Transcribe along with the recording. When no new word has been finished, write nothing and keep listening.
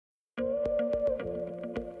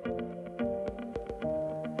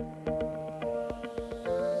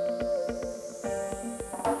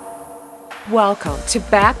Welcome to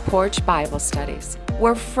Back Porch Bible Studies,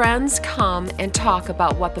 where friends come and talk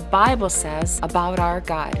about what the Bible says about our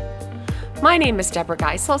God. My name is Deborah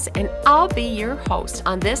Geisels, and I'll be your host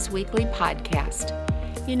on this weekly podcast.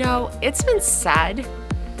 You know, it's been said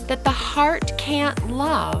that the heart can't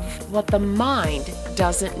love what the mind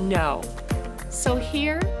doesn't know. So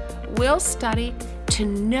here we'll study to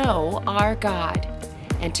know our God,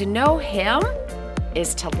 and to know Him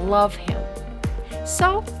is to love Him.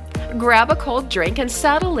 So grab a cold drink and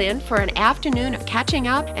settle in for an afternoon of catching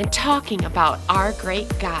up and talking about our great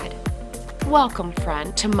God. Welcome,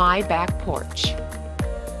 friend, to my back porch.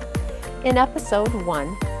 In episode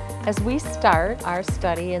 1, as we start our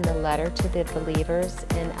study in the letter to the believers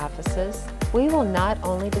in Ephesus, we will not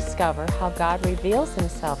only discover how God reveals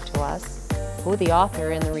Himself to us, who the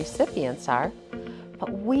author and the recipients are, but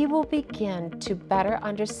we will begin to better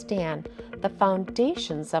understand the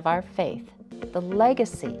foundations of our faith, the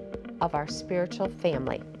legacy of our spiritual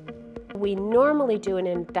family. We normally do an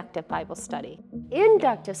inductive Bible study.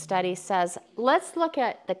 Inductive study says, let's look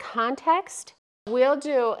at the context. We'll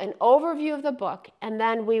do an overview of the book, and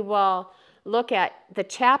then we will look at the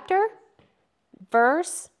chapter,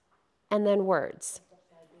 verse, and then words.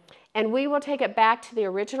 And we will take it back to the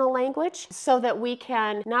original language so that we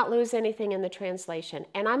can not lose anything in the translation.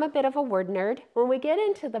 And I'm a bit of a word nerd. When we get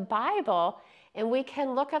into the Bible and we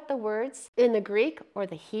can look at the words in the Greek or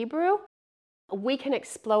the Hebrew, we can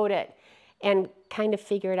explode it and kind of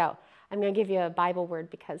figure it out. I'm going to give you a Bible word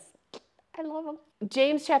because I love them.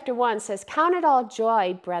 James chapter 1 says, "Count it all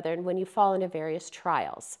joy, brethren, when you fall into various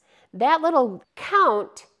trials." That little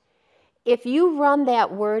count, if you run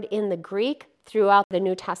that word in the Greek throughout the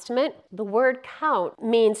New Testament, the word count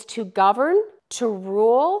means to govern, to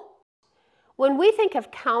rule. When we think of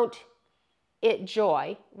count it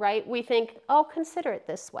joy, right, we think, oh, consider it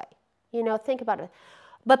this way. You know, think about it.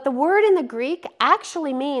 But the word in the Greek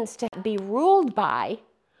actually means to be ruled by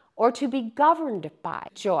or to be governed by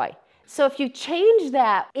joy. So if you change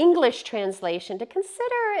that English translation to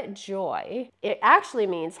consider it joy, it actually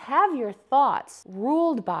means have your thoughts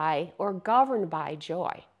ruled by or governed by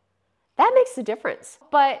joy. That makes a difference.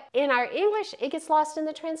 But in our English, it gets lost in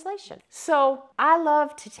the translation. So I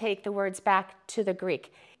love to take the words back to the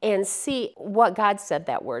Greek and see what God said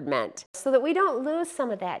that word meant so that we don't lose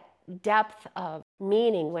some of that depth of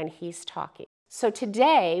meaning when He's talking. So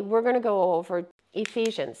today, we're going to go over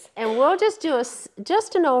Ephesians, and we'll just do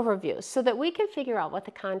just an overview so that we can figure out what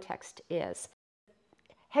the context is.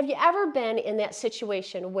 Have you ever been in that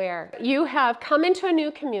situation where you have come into a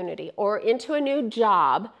new community or into a new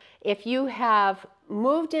job, if you have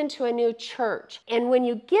moved into a new church, and when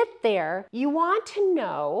you get there, you want to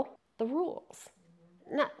know the rules?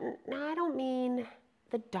 Now I don't mean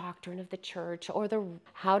the doctrine of the church or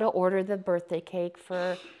how to order the birthday cake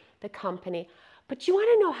for the company, but you want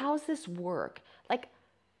to know, how's this work? Like,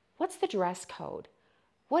 what's the dress code?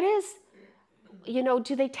 What is...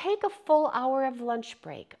 do they take a full hour of lunch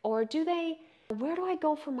break? Or where do I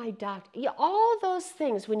go for my doctor? All those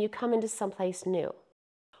things when you come into someplace new.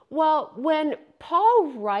 Well, when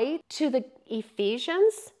Paul writes to the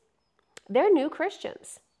Ephesians, they're new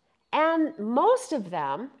Christians. And most of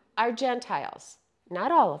them are Gentiles. Not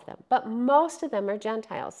all of them, but most of them are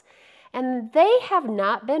Gentiles. And they have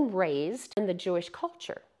not been raised in the Jewish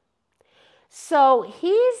culture. So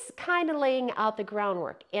he's kind of laying out the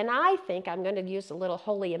groundwork. And I think, I'm going to use a little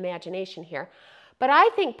holy imagination here, but I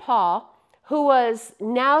think Paul, who was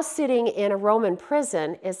now sitting in a Roman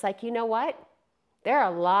prison, is like, you know what? There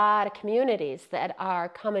are a lot of communities that are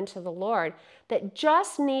coming to the Lord that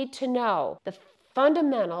just need to know the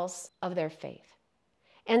fundamentals of their faith.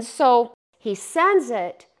 And so he sends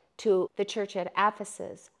it to the church at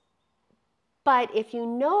Ephesus. But if you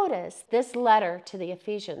notice, this letter to the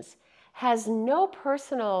Ephesians has no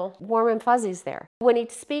personal warm and fuzzies there. When he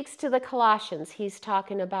speaks to the Colossians, he's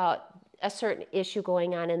talking about a certain issue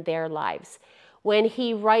going on in their lives. When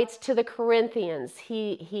he writes to the Corinthians,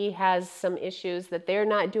 he has some issues that they're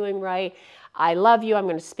not doing right. I love you. I'm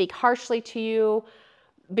going to speak harshly to you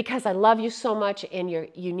because I love you so much, and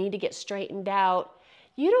you need to get straightened out.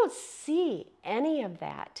 You don't see any of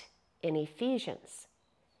that in Ephesians.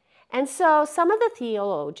 And so some of the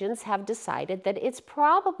theologians have decided that it's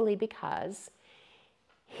probably because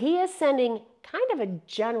he is sending kind of a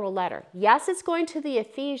general letter. Yes, it's going to the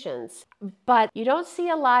Ephesians, but you don't see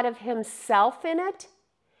a lot of himself in it.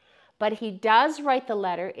 But he does write the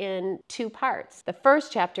letter in two parts. The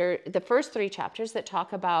first three chapters that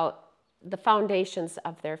talk about the foundations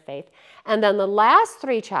of their faith. And then the last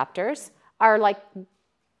three chapters are like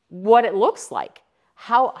what it looks like.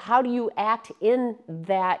 How do you act in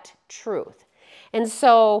that truth? And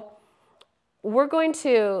so we're going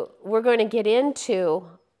to get into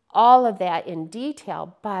all of that in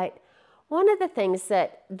detail, but one of the things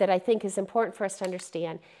that I think is important for us to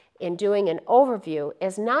understand in doing an overview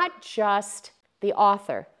is not just the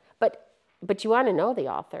author, but you want to know the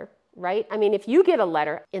author, right? I mean, if you get a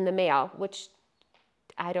letter in the mail, which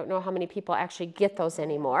I don't know how many people actually get those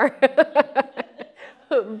anymore,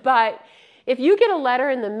 but if you get a letter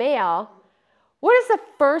in the mail, what is the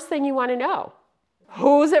first thing you want to know?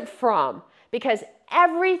 Who's it from? Because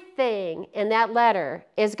everything in that letter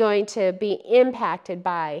is going to be impacted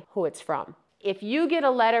by who it's from. If you get a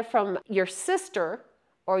letter from your sister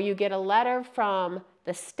or you get a letter from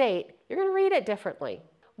the state, you're going to read it differently.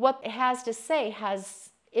 What it has to say has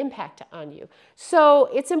impact on you. So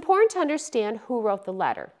it's important to understand who wrote the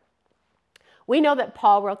letter. We know that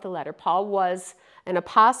Paul wrote the letter. Paul was an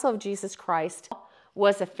apostle of Jesus Christ,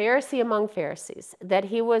 was a Pharisee among Pharisees, that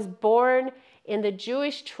he was born in the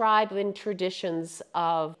Jewish tribe and traditions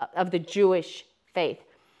of the Jewish faith.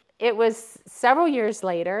 It was several years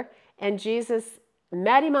later, and Jesus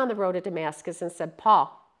met him on the road to Damascus and said,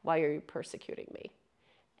 Paul, why are you persecuting me?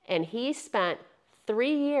 And he spent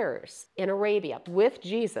 3 years in Arabia with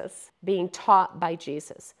Jesus, being taught by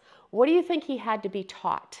Jesus. What do you think he had to be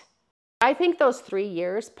taught? I think those 3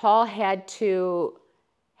 years, Paul had to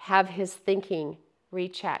have his thinking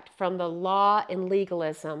rechecked from the law and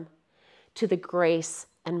legalism to the grace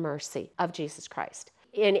and mercy of Jesus Christ.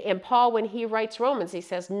 And Paul, when he writes Romans, he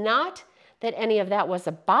says, not that any of that was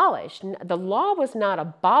abolished. The law was not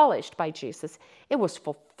abolished by Jesus. It was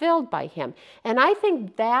fulfilled by him. And I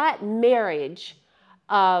think that marriage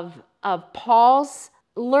of Paul's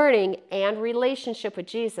learning and relationship with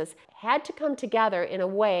Jesus had to come together in a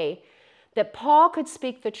way that Paul could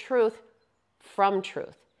speak the truth from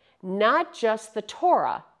truth. Not just the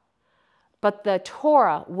Torah, but the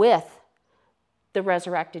Torah with the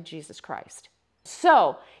resurrected Jesus Christ.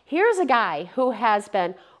 So here's a guy who has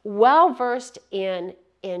been well-versed in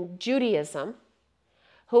Judaism,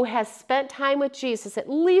 who has spent time with Jesus, at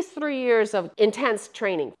least 3 years of intense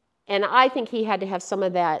training. And I think he had to have some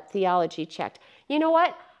of that theology checked. You know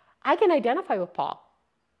what? I can identify with Paul.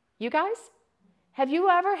 You guys? Have you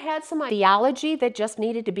ever had some theology that just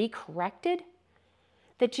needed to be corrected?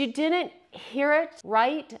 That you didn't hear it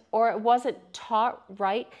right or it wasn't taught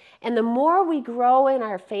right? And the more we grow in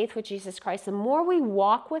our faith with Jesus Christ, the more we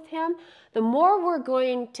walk with him, the more we're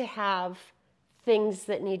going to have things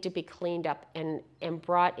that need to be cleaned up and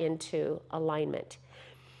brought into alignment.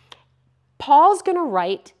 Paul's going to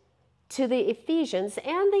write to the Ephesians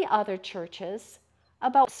and the other churches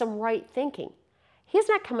about some right thinking. He's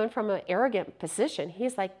not coming from an arrogant position.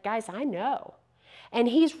 He's like, guys, I know. And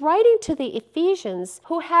he's writing to the Ephesians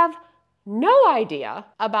who have no idea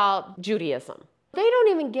about Judaism. They don't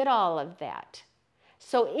even get all of that.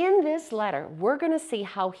 So in this letter, we're going to see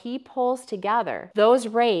how he pulls together those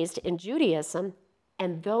raised in Judaism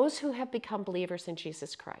and those who have become believers in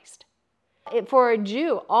Jesus Christ. For a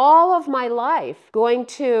Jew, all of my life, going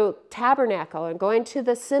to tabernacle and going to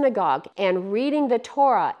the synagogue and reading the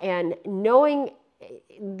Torah and knowing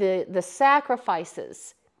the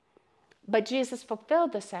sacrifices, but Jesus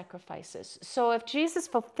fulfilled the sacrifices. So if Jesus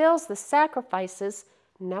fulfills the sacrifices,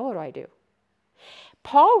 now what do?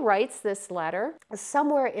 Paul writes this letter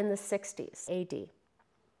somewhere in the 60s AD.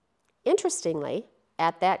 Interestingly,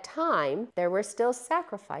 at that time, there were still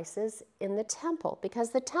sacrifices in the temple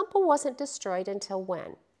because the temple wasn't destroyed until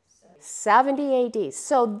when? 70 AD.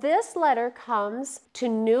 So this letter comes to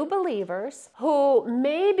new believers who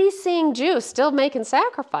may be seeing Jews still making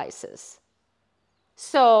sacrifices.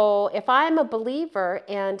 So if I'm a believer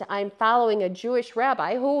and I'm following a Jewish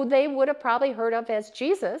rabbi who they would have probably heard of as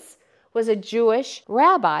Jesus, was a Jewish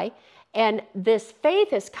rabbi, and this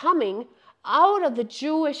faith is coming out of the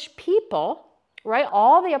Jewish people, right?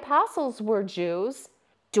 All the apostles were Jews.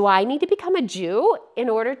 Do I need to become a Jew in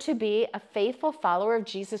order to be a faithful follower of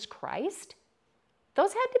Jesus Christ?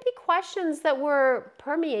 Those had to be questions that were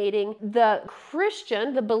permeating the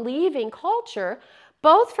Christian, the believing culture,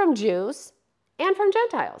 both from Jews and from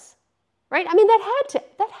Gentiles, right? I mean, that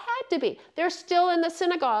had to be. They're still in the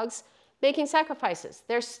synagogues making sacrifices.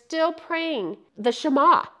 They're still praying the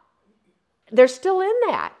Shema. They're still in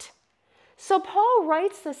that. So Paul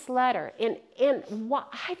writes this letter, and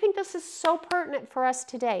I think this is so pertinent for us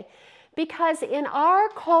today, because in our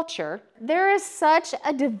culture, there is such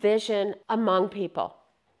a division among people.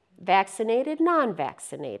 Vaccinated,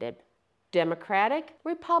 non-vaccinated, Democratic,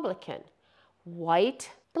 Republican, white,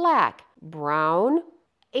 black, brown,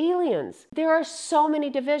 aliens. There are so many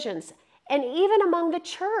divisions. And even among the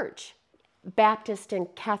church, Baptists and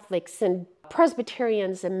Catholics and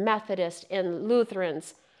Presbyterians and Methodists and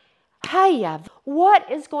Lutherans, Hiya, what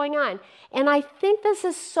is going on? And I think this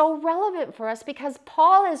is so relevant for us because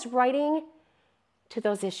Paul is writing to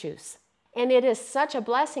those issues. And it is such a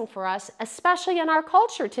blessing for us, especially in our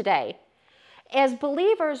culture today. As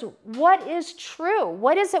believers, what is true?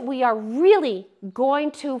 What is it we are really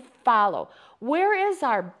going to follow? Where is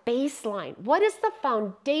our baseline? What is the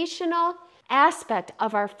foundational aspect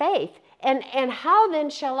of our faith? And how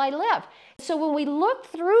then shall I live? So when we look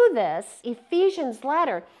through this Ephesians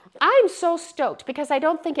letter, I'm so stoked because I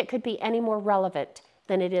don't think it could be any more relevant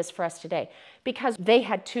than it is for us today, because they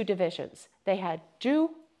had two divisions. They had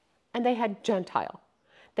Jew and they had Gentile.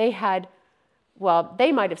 They had, well,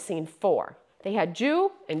 they might have seen four. They had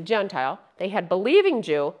Jew and Gentile. They had believing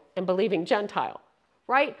Jew and believing Gentile,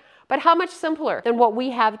 right? But how much simpler than what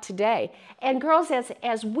we have today. And girls,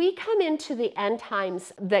 as we come into the end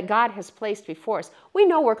times that God has placed before us, we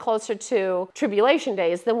know we're closer to tribulation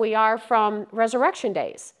days than we are from resurrection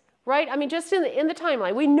days, right? I mean, just in the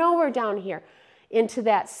timeline, we know we're down here into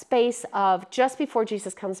that space of just before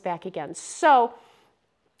Jesus comes back again. So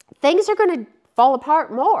things are going to fall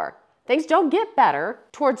apart more. Things don't get better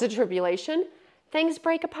towards the tribulation. Things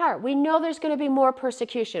break apart. We know there's going to be more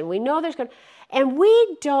persecution. We know there's going to, and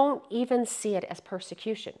we don't even see it as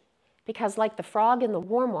persecution, because like the frog in the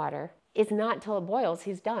warm water, it's not until it boils,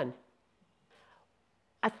 he's done.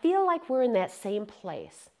 I feel like we're in that same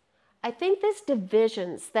place. I think these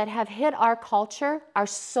divisions that have hit our culture are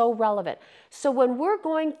so relevant. So when we're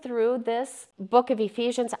going through this book of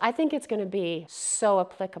Ephesians, I think it's going to be so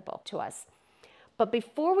applicable to us. But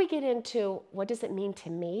before we get into what does it mean to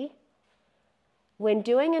me, when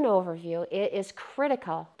doing an overview, it is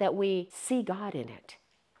critical that we see God in it.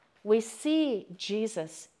 We see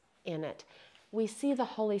Jesus in it. We see the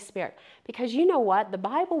Holy Spirit. Because you know what? The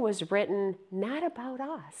Bible was written not about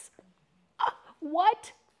us.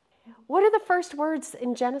 What? What are the first words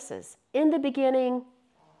in Genesis? In the beginning,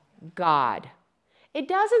 God. It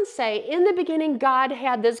doesn't say, in the beginning, God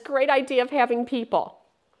had this great idea of having people.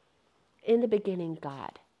 In the beginning,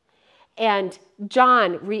 God. And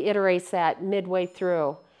John reiterates that midway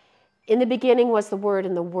through. In the beginning was the Word,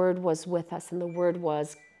 and the Word was with us, and the Word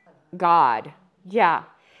was God. Yeah.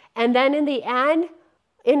 And then in the end,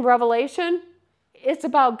 in Revelation, it's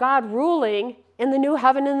about God ruling in the new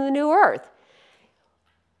heaven and the new earth.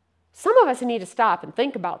 Some of us need to stop and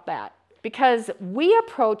think about that, because we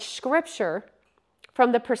approach Scripture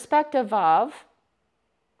from the perspective of,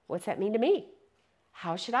 what's that mean to me?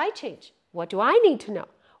 How should I change? What do I need to know?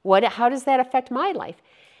 How does that affect my life?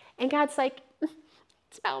 And God's like,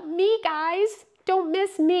 it's about me, guys. Don't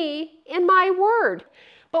miss me in my word.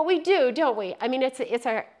 But we do, don't we? I mean,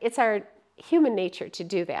 it's our human nature to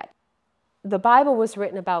do that. The Bible was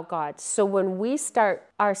written about God. So when we start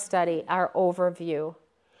our study, our overview,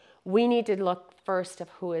 we need to look first of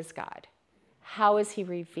who is God. How is he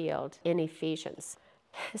revealed in Ephesians?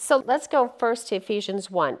 So let's go first to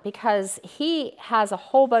Ephesians 1, because he has a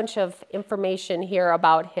whole bunch of information here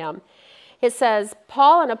about him. It says,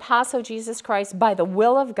 Paul, an apostle of Jesus Christ, by the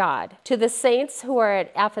will of God, to the saints who are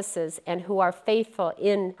at Ephesus and who are faithful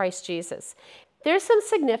in Christ Jesus. There's some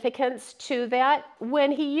significance to that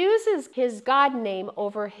when he uses his God name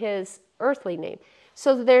over his earthly name.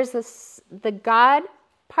 So there's the God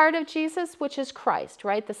part of Jesus, which is Christ,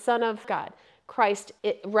 right? The Son of God. Christ,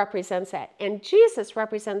 it represents that. And Jesus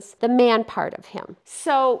represents the man part of him.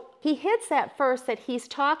 So he hits that first, that he's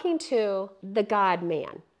talking to the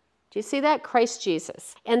God-man. Do you see that? Christ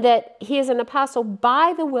Jesus. And that he is an apostle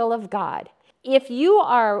by the will of God. If you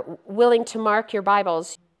are willing to mark your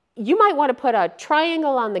Bibles, you might want to put a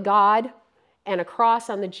triangle on the God and a cross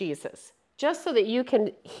on the Jesus, just so that you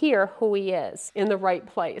can hear who he is in the right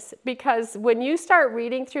place. Because when you start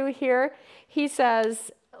reading through here, he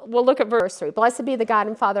says, well, look at verse 3. Blessed be the God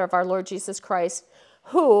and Father of our Lord Jesus Christ,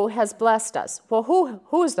 who has blessed us. Well,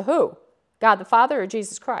 who is the who? God the Father or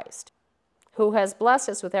Jesus Christ? Who has blessed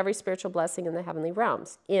us with every spiritual blessing in the heavenly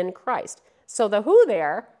realms in Christ. So the who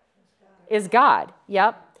there is God.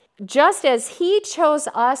 Yep. Just as he chose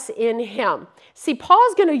us in him. See,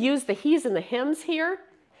 Paul's going to use the he's and the hims here.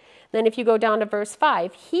 Then if you go down to verse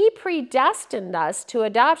 5, he predestined us to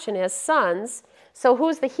adoption as sons. So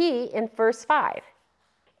who's the he in verse 5?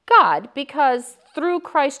 God, because through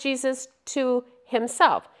Christ Jesus to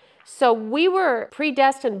himself. So we were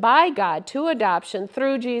predestined by God to adoption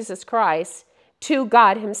through Jesus Christ to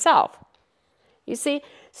God himself. You see?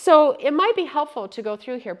 So it might be helpful to go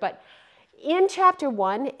through here, but in chapter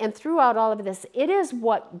 1 and throughout all of this, it is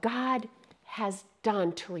what God has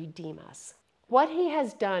done to redeem us. What he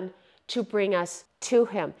has done to bring us to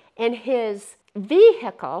him. And his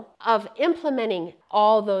vehicle of implementing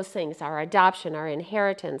all those things, our adoption, our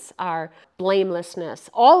inheritance, our blamelessness,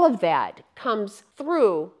 all of that comes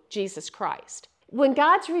through Jesus Christ. When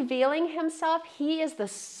God's revealing himself, he is the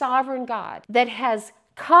sovereign God that has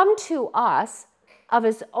come to us of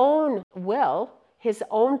his own will, his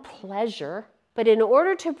own pleasure, but in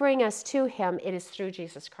order to bring us to him, it is through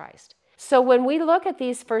Jesus Christ. So when we look at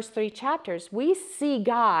these first 3 chapters, we see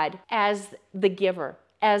God as the giver,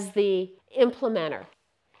 as the implementer,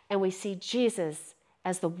 and we see Jesus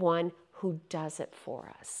as the one who does it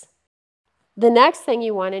for us. The next thing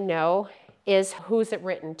you want to know is who's it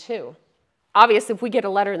written to. Obviously, if we get a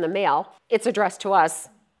letter in the mail, it's addressed to us.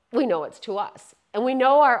 We know it's to us, and we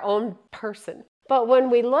know our own person. But when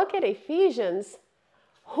we look at Ephesians,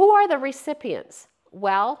 who are the recipients?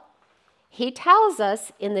 Well, he tells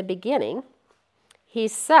us in the beginning, he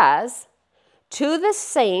says, to the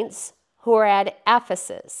saints who are at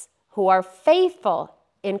Ephesus, who are faithful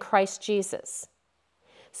in Christ Jesus.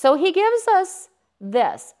 So he gives us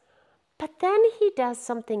this, but then he does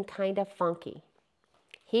something kind of funky.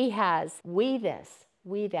 He has we this,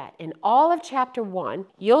 we that. In all of chapter 1,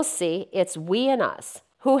 you'll see it's we and us,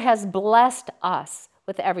 who has blessed us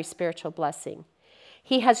with every spiritual blessing.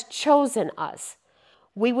 He has chosen us.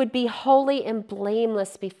 We would be holy and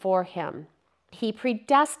blameless before him. He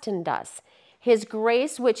predestined us. His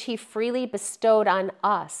grace, which he freely bestowed on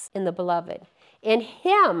us in the beloved. In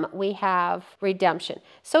him we have redemption.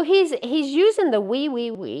 So he's using the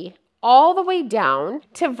we all the way down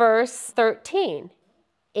to verse 13.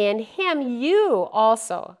 In him you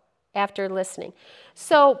also, after listening.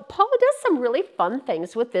 So Paul does some really fun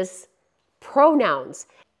things with this pronouns.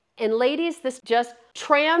 And ladies, this just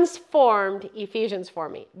transformed Ephesians for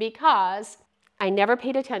me because I never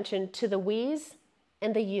paid attention to the we's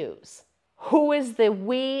and the you's. Who is the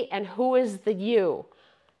we and who is the you?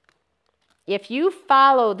 If you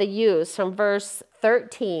follow the you's from verse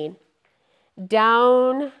 13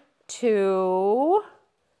 down to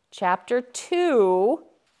chapter 2,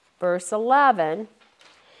 verse 11,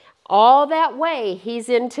 all that way he's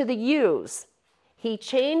into the you's. He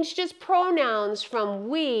changed his pronouns from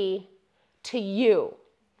we to you.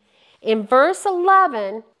 In verse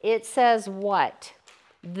 11, it says what?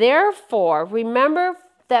 Therefore, remember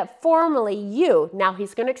that formerly you, now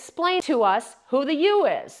he's going to explain to us who the you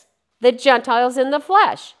is, the Gentiles in the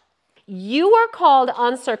flesh. You are called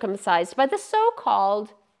uncircumcised by the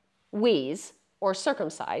so-called we's, or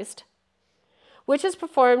circumcised, which is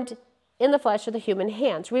performed in the flesh of the human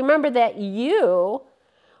hands. Remember that you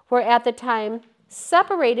were at the time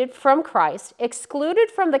separated from Christ, excluded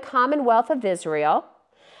from the commonwealth of Israel,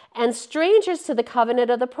 and strangers to the covenant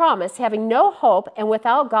of the promise, having no hope and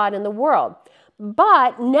without God in the world.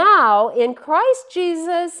 But now in Christ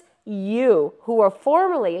Jesus, you, who were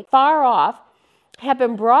formerly far off, have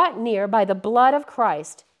been brought near by the blood of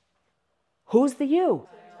Christ. Who's the you?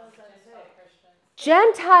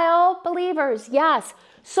 Gentile believers, yes.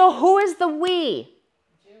 So who is the we?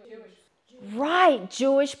 Jewish. Right,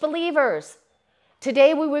 Jewish believers.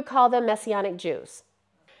 Today we would call them Messianic Jews.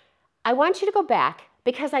 I want you to go back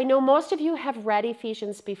because I know most of you have read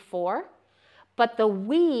Ephesians before, but the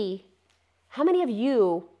we, how many of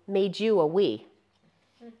you made you a we?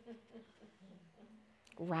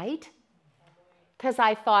 Right? Because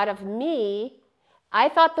I thought of me, I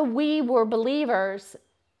thought the we were believers,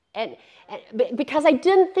 and because I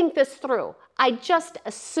didn't think this through. I just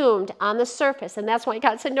assumed on the surface, and that's why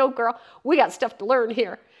God said, no, girl, we got stuff to learn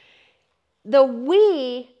here. The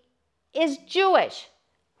we is Jewish.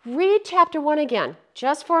 Read chapter 1 again,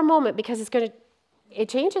 just for a moment, because it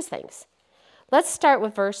changes things. Let's start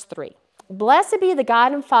with verse 3. Blessed be the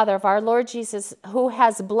God and Father of our Lord Jesus, who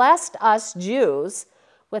has blessed us Jews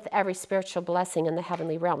with every spiritual blessing in the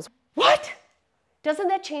heavenly realms. What? Doesn't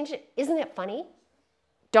that change it? Isn't it funny?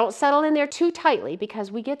 Don't settle in there too tightly because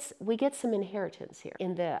we get some inheritance here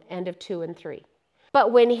in the end of 2 and 3.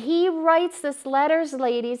 But when he writes this letters,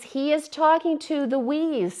 ladies, he is talking to the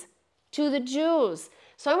we's, to the Jews.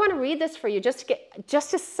 So I want to read this for you just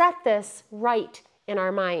to set this right in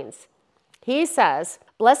our minds. He says,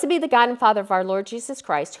 blessed be the God and Father of our Lord Jesus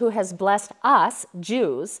Christ, who has blessed us,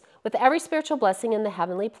 Jews, with every spiritual blessing in the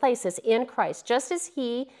heavenly places in Christ, just as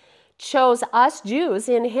he chose us Jews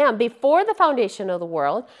in him before the foundation of the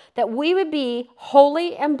world, that we would be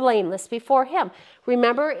holy and blameless before him.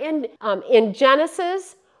 Remember in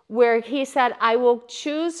Genesis where he said, I will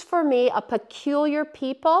choose for me a peculiar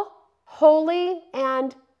people, holy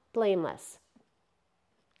and blameless.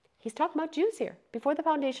 He's talking about Jews here, before the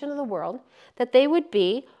foundation of the world, that they would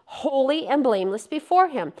be holy and blameless before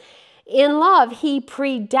him. In love, he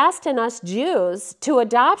predestined us Jews to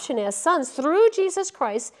adoption as sons through Jesus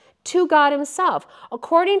Christ to God himself,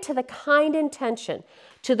 according to the kind intention,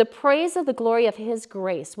 to the praise of the glory of his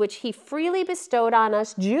grace, which he freely bestowed on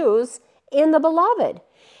us Jews in the beloved.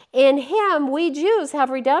 In him, we Jews have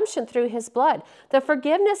redemption through his blood, the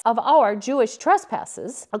forgiveness of our Jewish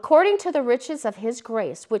trespasses, according to the riches of his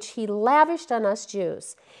grace, which he lavished on us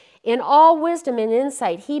Jews. In all wisdom and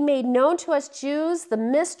insight, he made known to us Jews the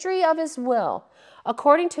mystery of his will,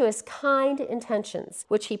 according to his kind intentions,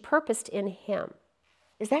 which he purposed in him.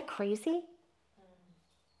 Is that crazy?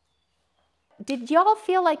 Did y'all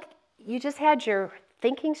feel like you just had your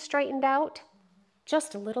thinking straightened out?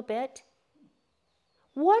 Just a little bit?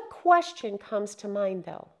 What question comes to mind,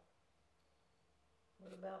 though?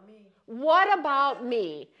 What about me? What about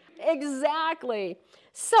me? Exactly.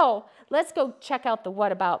 So let's go check out the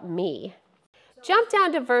what about me. Jump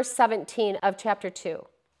down to verse 17 of chapter 2.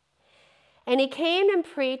 And he came and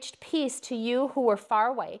preached peace to you who were far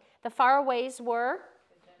away. The faraways were?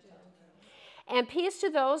 And peace to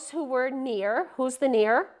those who were near. Who's the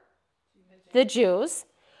near? The Jews.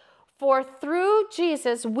 For through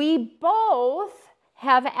Jesus we both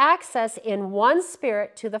have access in one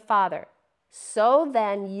spirit to the Father. So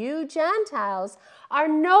then you Gentiles are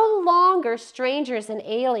no longer strangers and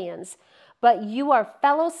aliens, but you are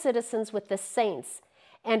fellow citizens with the saints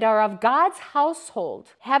and are of God's household,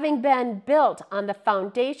 having been built on the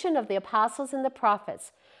foundation of the apostles and the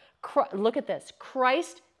prophets. Look at this,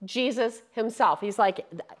 Christ Jesus himself. He's like,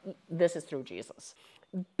 this is through Jesus.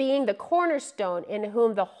 Being the cornerstone, in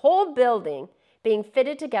whom the whole building, being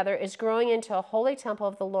fitted together, is growing into a holy temple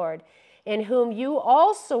of the Lord, in whom you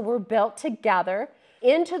also were built together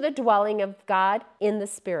into the dwelling of God in the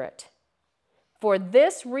Spirit. For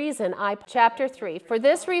this reason, chapter 3, for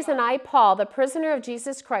this reason I, Paul, the prisoner of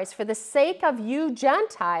Jesus Christ, for the sake of you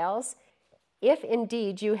Gentiles, if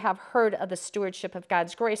indeed you have heard of the stewardship of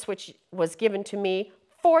God's grace, which was given to me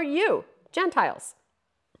for you, Gentiles,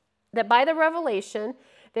 that by the revelation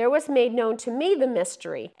there was made known to me the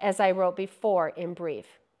mystery, as I wrote before in brief.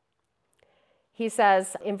 He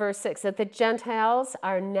says in verse 6 that the Gentiles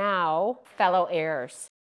are now fellow heirs,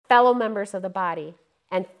 fellow members of the body,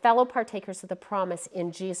 and fellow partakers of the promise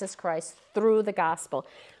in Jesus Christ through the gospel.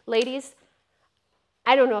 Ladies,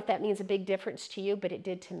 I don't know if that means a big difference to you, but it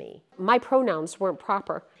did to me. My pronouns weren't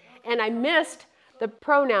proper, and I missed the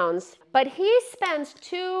pronouns. But he spends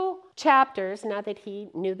 2 chapters, not that he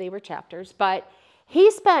knew they were chapters, but he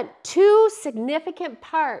spent 2 significant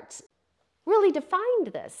parts really defined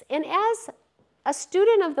this. And as a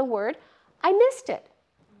student of the word, I missed it.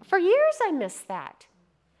 For years I missed that.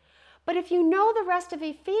 But if you know the rest of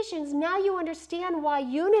Ephesians, now you understand why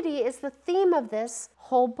unity is the theme of this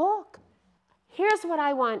whole book. Here's what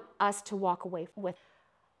I want us to walk away with.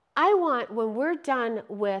 I want, when we're done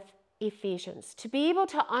with Ephesians, to be able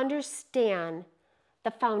to understand the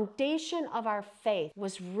foundation of our faith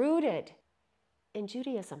was rooted in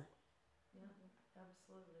Judaism. Yeah,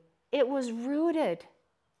 absolutely. It was rooted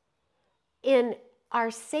in our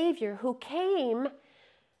Savior who came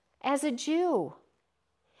as a Jew,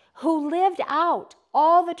 who lived out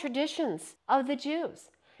all the traditions of the Jews.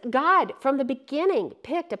 God, from the beginning,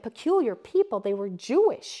 picked a peculiar people. They were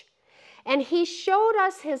Jewish. And he showed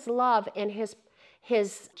us his love and his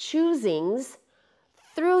choosings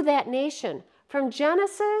through that nation, from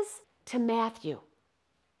Genesis to Matthew.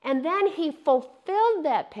 And then he fulfilled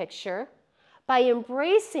that picture by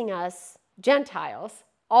embracing us, Gentiles,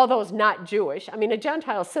 all those not Jewish. I mean, a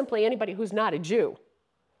Gentile is simply anybody who's not a Jew,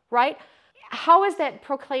 right? How is that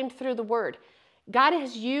proclaimed through the word? God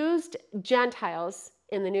has used Gentiles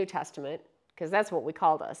in the New Testament, because that's what we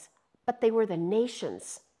called us, but they were the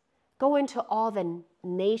nations. Go into all the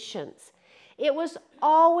nations. It was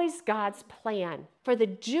always God's plan for the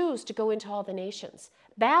Jews to go into all the nations.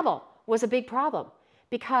 Babel was a big problem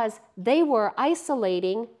because they were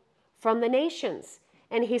isolating from the nations.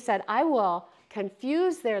 And he said, I will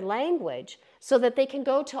confuse their language so that they can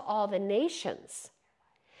go to all the nations.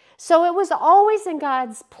 So it was always in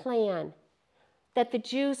God's plan that the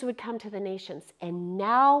Jews would come to the nations. And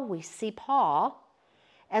now we see Paul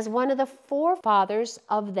as one of the forefathers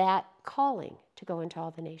of that calling to go into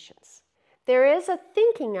all the nations. There is a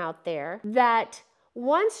thinking out there that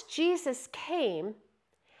once Jesus came,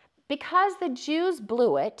 because the Jews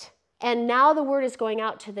blew it, and now the word is going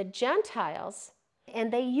out to the Gentiles,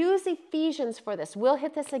 and they use Ephesians for this. We'll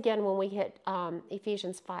hit this again when we hit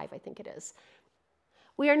Ephesians 5, I think it is.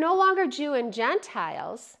 We are no longer Jew and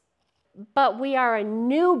Gentiles, but we are a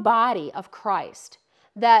new body of Christ.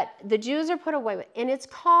 that the Jews are put away with, and it's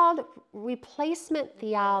called replacement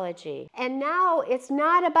theology. And now it's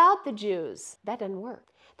not about the Jews. That doesn't work.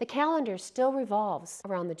 The calendar still revolves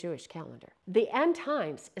around the Jewish calendar. The end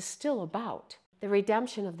times is still about the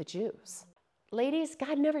redemption of the Jews. Ladies,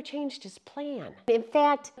 God never changed his plan. In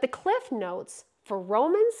fact, the cliff notes for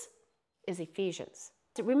Romans is Ephesians.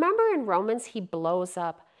 Remember in Romans, he blows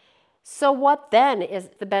up, so what then is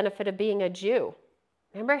the benefit of being a Jew?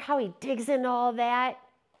 Remember how he digs into all that?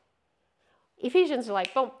 Ephesians are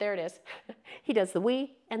like, boom, there it is. He does the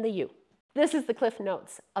we and the you. This is the cliff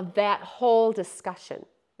notes of that whole discussion.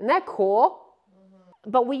 Isn't that cool?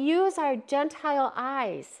 Mm-hmm. But we use our Gentile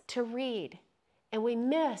eyes to read, and we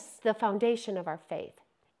miss the foundation of our faith.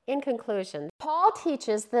 In conclusion, Paul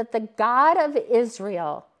teaches that the God of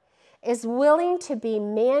Israel is willing to be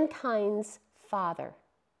mankind's father.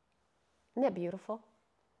 Isn't that beautiful?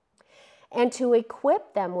 And to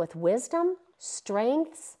equip them with wisdom,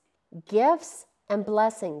 strengths, gifts, and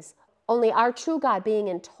blessings. Only our true God being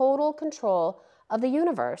in total control of the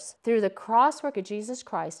universe through the cross work of Jesus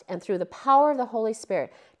Christ and through the power of the Holy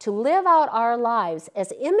Spirit to live out our lives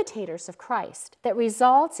as imitators of Christ that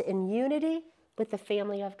results in unity with the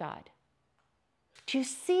family of God. Do you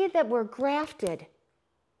see that we're grafted?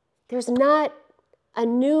 There's not a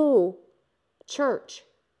new church.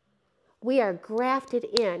 We are grafted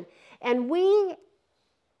in. And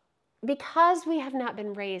because we have not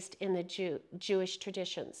been raised in the Jewish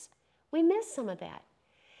traditions, we miss some of that.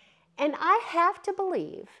 And I have to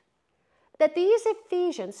believe that these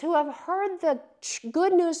Ephesians who have heard the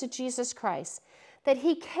good news of Jesus Christ, that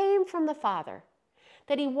he came from the Father,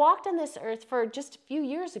 that he walked on this earth for just a few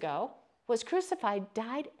years ago, was crucified,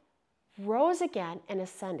 died, rose again, and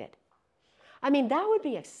ascended. I mean, that would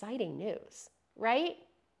be exciting news, right?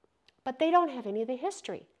 But they don't have any of the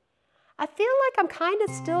history. I feel like I'm kind of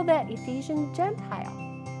still that Ephesian Gentile.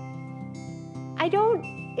 I don't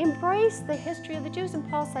embrace the history of the Jews. And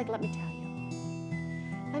Paul's like, let me tell you.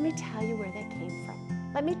 Let me tell you where that came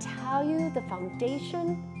from. Let me tell you the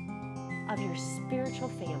foundation of your spiritual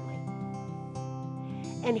family.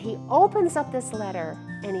 And he opens up this letter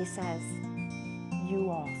and he says,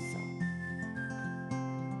 you also.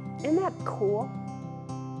 Isn't that cool?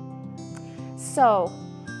 So,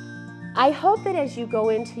 I hope that as you go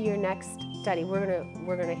into your next study, we're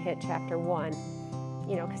gonna hit chapter 1,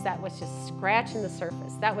 because that was just scratching the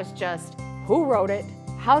surface. That was just who wrote it,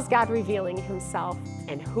 how's God revealing himself,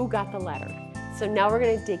 and who got the letter. So now we're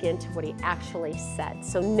gonna dig into what he actually said.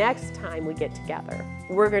 So next time we get together,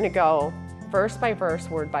 we're gonna go verse by verse,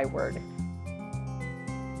 word by word.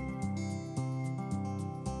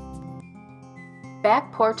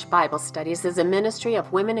 Back Porch Bible Studies is a ministry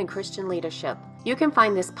of women in Christian leadership. You can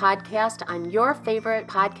find this podcast on your favorite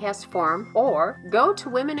podcast forum or go to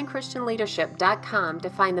womeninchristianleadership.com to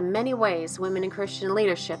find the many ways women in Christian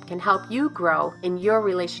leadership can help you grow in your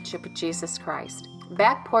relationship with Jesus Christ.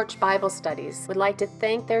 Back Porch Bible Studies would like to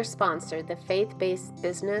thank their sponsor, the faith-based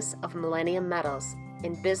business of Millennium Metals,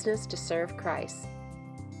 in business to serve Christ.